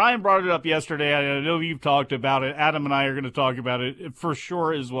because Bryan brought it up yesterday, I know you've talked about it. Adam and I are going to talk about it for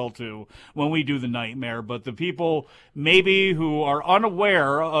sure as well, too, when we do the Nightmare. But the people maybe who are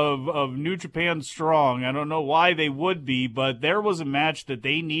unaware of New Japan Strong, I don't know why they would be, but there was a match that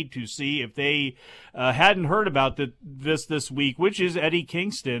they need to see if they hadn't heard about this week, which is Eddie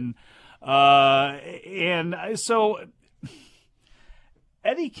Kingston. And so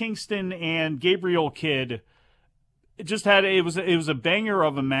Eddie Kingston and Gabriel Kidd just had it was a banger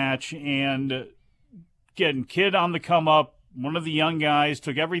of a match, and getting Kidd on the come up, one of the young guys,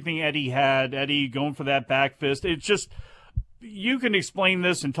 took everything Eddie had. Eddie going for that back fist. It's just, you can explain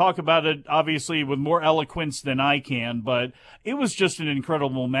this and talk about it obviously with more eloquence than I can, but it was just an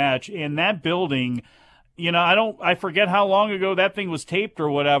incredible match. And that building, I forget how long ago that thing was taped or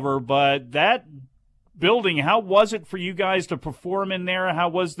whatever, but that building, how was it for you guys to perform in there? How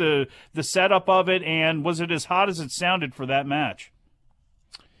was the setup of it, and was it as hot as it sounded for that match?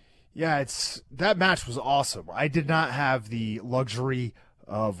 Yeah, that match was awesome. I did not have the luxury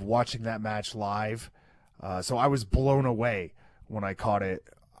of watching that match live, so I was blown away when I caught it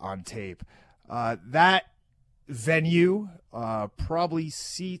on tape. That venue probably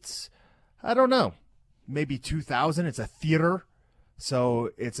seats, I don't know, maybe 2,000. It's a theater. So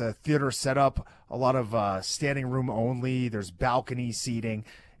it's a theater setup, a lot of standing room only. There's balcony seating.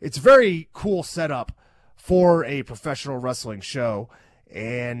 It's very cool setup for a professional wrestling show.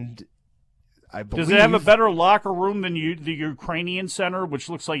 And I believe... Does it have a better locker room than the Ukrainian Center, which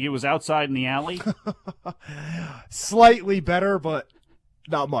looks like it was outside in the alley? Slightly better, but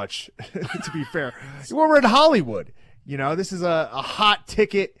not much, to be fair. We're in Hollywood. This is a hot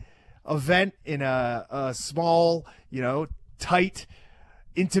ticket event in a small, tight,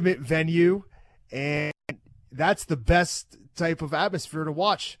 intimate venue, and that's the best type of atmosphere to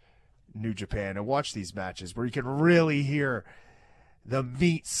watch New Japan and watch these matches, where you can really hear the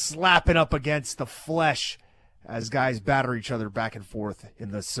meat slapping up against the flesh as guys batter each other back and forth in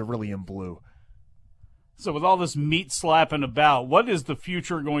the cerulean blue. So with all this meat slapping about, what is the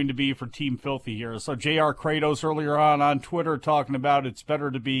future going to be for Team Filthy here? So J.R. Kratos earlier on Twitter talking about it's better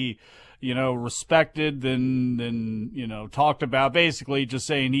to be respected than talked about, basically just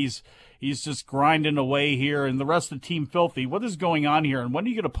saying he's just grinding away here. And the rest of Team Filthy, what is going on here? And when are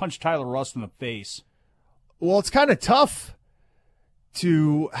you going to punch Tyler Rust in the face? Well, it's kind of tough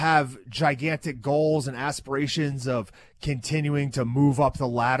to have gigantic goals and aspirations of continuing to move up the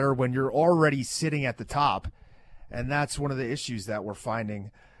ladder when you're already sitting at the top. And that's one of the issues that we're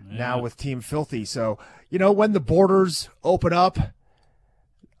finding now with Team Filthy. So, when the borders open up,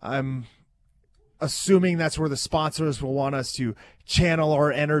 I'm assuming that's where the sponsors will want us to channel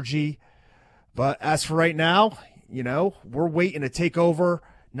our energy. But as for right now, we're waiting to take over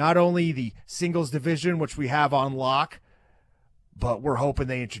not only the singles division, which we have on lock, but we're hoping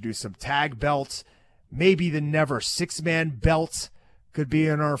they introduce some tag belts. Maybe the never 6-man belts could be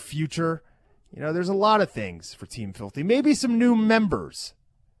in our future. There's a lot of things for Team Filthy. Maybe some new members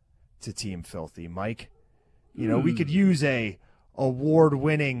to Team Filthy, Mike. We could use a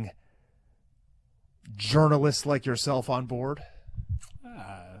award-winning journalist like yourself on board.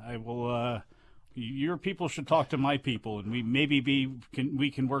 I will. Your people should talk to my people, and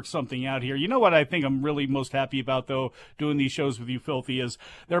we can work something out here. You know what I think I'm really most happy about, though, doing these shows with you, Filthy, is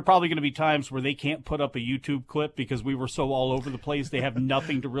there are probably going to be times where they can't put up a YouTube clip because we were so all over the place. They have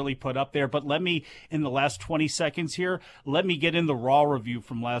nothing to really put up there. But let me, in the last 20 seconds here, let me get in the Raw review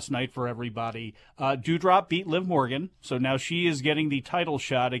from last night for everybody. Doudrop beat Liv Morgan, so now she is getting the title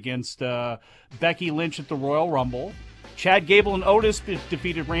shot against Becky Lynch at the Royal Rumble. Chad Gable and Otis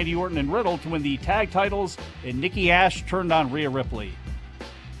defeated Randy Orton and Riddle to win the tag titles, and Nikki Ash turned on Rhea Ripley.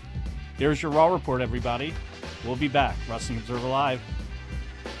 There's your Raw report, everybody. We'll be back. Wrestling Observer Live.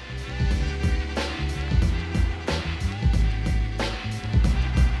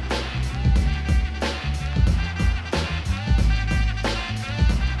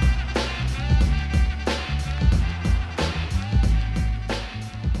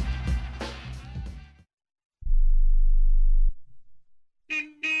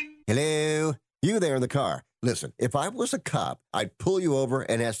 Hello? You there in the car. Listen, if I was a cop, I'd pull you over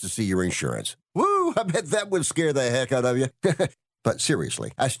and ask to see your insurance. Woo! I bet that would scare the heck out of you. But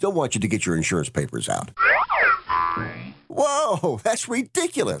seriously, I still want you to get your insurance papers out. Whoa, that's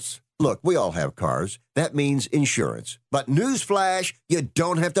ridiculous. Look, we all have cars. That means insurance. But newsflash, you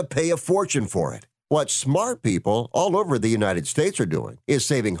don't have to pay a fortune for it. What smart people all over the United States are doing is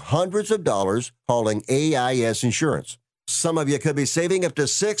saving hundreds of dollars hauling AIS insurance. Some of you could be saving up to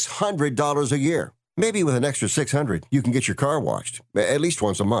 $600 a year. Maybe with an extra $600, you can get your car washed, at least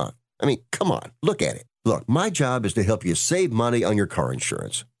once a month. I mean, come on, look at it. Look, my job is to help you save money on your car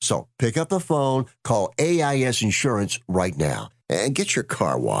insurance. So pick up the phone, call AIS Insurance right now, and get your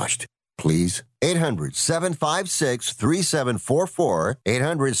car washed, please. 800-756-3744.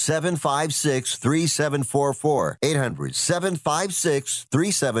 800-756-3744.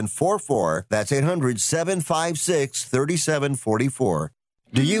 800-756-3744. That's 800-756-3744.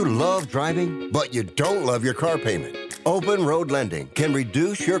 Do you love driving, but you don't love your car payment? Open Road Lending can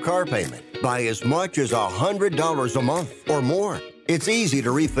reduce your car payment by as much as $100 a month or more. It's easy to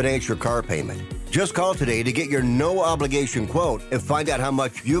refinance your car payment. Just call today to get your no-obligation quote and find out how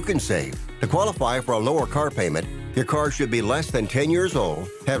much you can save. To qualify for a lower car payment, your car should be less than 10 years old,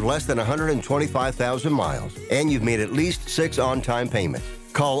 have less than 125,000 miles, and you've made at least 6 on-time payments.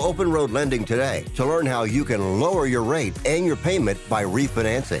 Call Open Road Lending today to learn how you can lower your rate and your payment by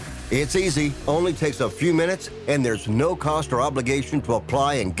refinancing. It's easy, only takes a few minutes, and there's no cost or obligation to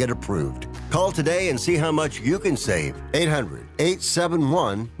apply and get approved. Call today and see how much you can save.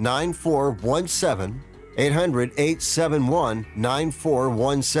 800-871-9417.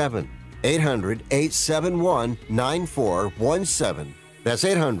 800-871-9417. 800-871-9417. That's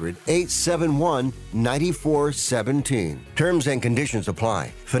 800-871-9417. Terms and conditions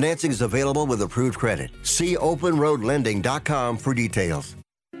apply. Financing is available with approved credit. See openroadlending.com for details.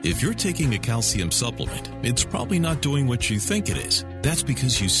 If you're taking a calcium supplement, it's probably not doing what you think it is. That's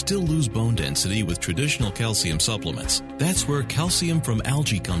because you still lose bone density with traditional calcium supplements. That's where calcium from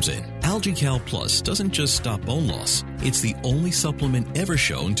algae comes in. AlgaeCal Plus doesn't just stop bone loss. It's the only supplement ever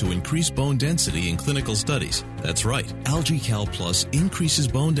shown to increase bone density in clinical studies. That's right. AlgaeCal Plus increases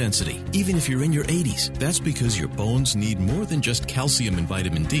bone density, even if you're in your 80s. That's because your bones need more than just calcium and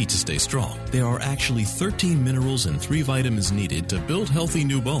vitamin D to stay strong. There are actually 13 minerals and 3 vitamins needed to build healthy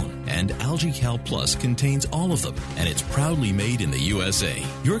new bone. And AlgaeCal Plus contains all of them, and it's proudly made in the USA.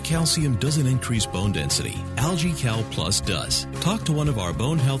 Your calcium doesn't increase bone density. AlgaeCal Plus does. Talk to one of our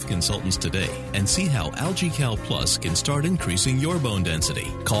bone health consultants today and see how AlgaeCal Plus can start increasing your bone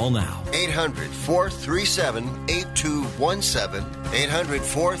density. Call now. 800-437-8217.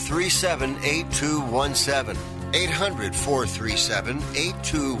 800-437-8217.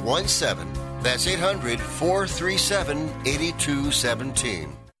 800-437-8217. That's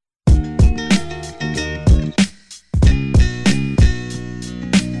 800-437-8217.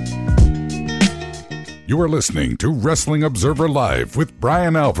 You are listening to Wrestling Observer Live with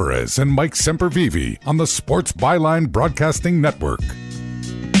Bryan Alvarez and Mike Sempervive on the Sports Byline Broadcasting Network.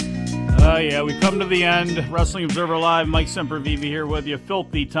 Yeah, we come to the end. Wrestling Observer Live, Mike Sempervive here with you.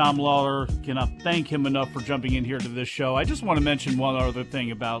 Filthy Tom Lawler. Cannot thank him enough for jumping in here to this show. I just want to mention one other thing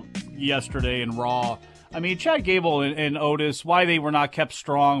about yesterday in Raw. I mean, Chad Gable and Otis, why they were not kept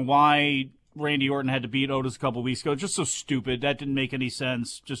strong, why Randy Orton had to beat Otis a couple weeks ago. Just so stupid. That didn't make any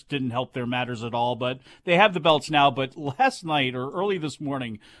sense. Just didn't help their matters at all. But they have the belts now. But last night or early this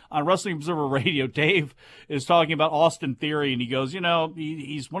morning on Wrestling Observer Radio, Dave is talking about Austin Theory, and he goes, you know,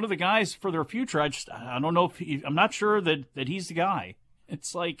 he's one of the guys for their future. I don't know if I'm not sure that he's the guy.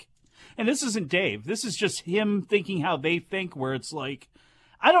 It's like, and this isn't Dave. This is just him thinking how they think, where it's like,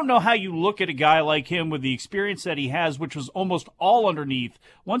 I don't know how you look at a guy like him with the experience that he has, which was almost all underneath.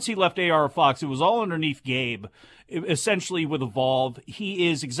 Once he left AR Fox, it was all underneath Gabe, essentially with Evolve.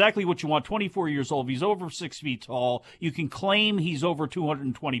 He is exactly what you want, 24 years old. He's over 6 feet tall. You can claim he's over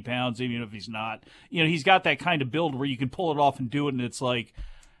 220 pounds, even if he's not. You know, he's got that kind of build where you can pull it off and do it, and it's like,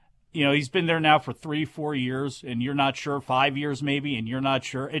 you know, he's been there now for 3-4 years, and you're not sure, 5 years maybe, and you're not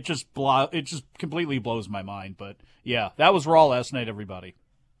sure. It just completely blows my mind. But, yeah, that was Raw last night, everybody.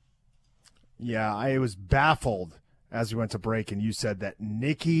 Yeah, I was baffled as we went to break, and you said that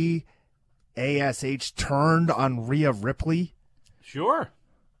Nikki ASH turned on Rhea Ripley. Sure.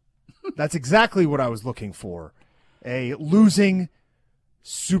 That's exactly what I was looking for. A losing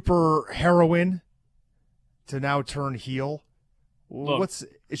super heroine to now turn heel. Look, is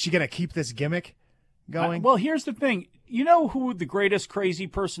she going to keep this gimmick going? Well, here's the thing. You know who the greatest crazy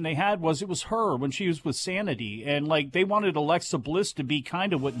person they had was? It was her when she was with Sanity. And, like, they wanted Alexa Bliss to be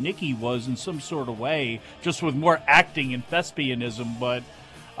kind of what Nikki was in some sort of way, just with more acting and thespianism. But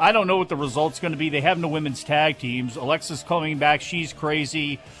I don't know what the result's going to be. They have no women's tag teams. Alexa's coming back. She's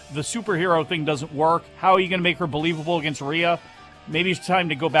crazy. The superhero thing doesn't work. How are you going to make her believable against Rhea? Maybe it's time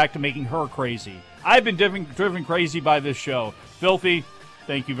to go back to making her crazy. I've been driven crazy by this show. Filthy,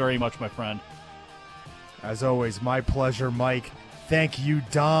 thank you very much, my friend. As always, my pleasure, Mike. Thank you,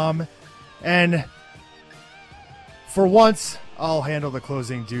 Dom. And for once, I'll handle the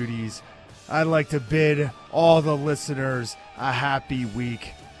closing duties. I'd like to bid all the listeners a happy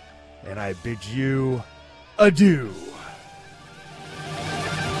week, and I bid you adieu.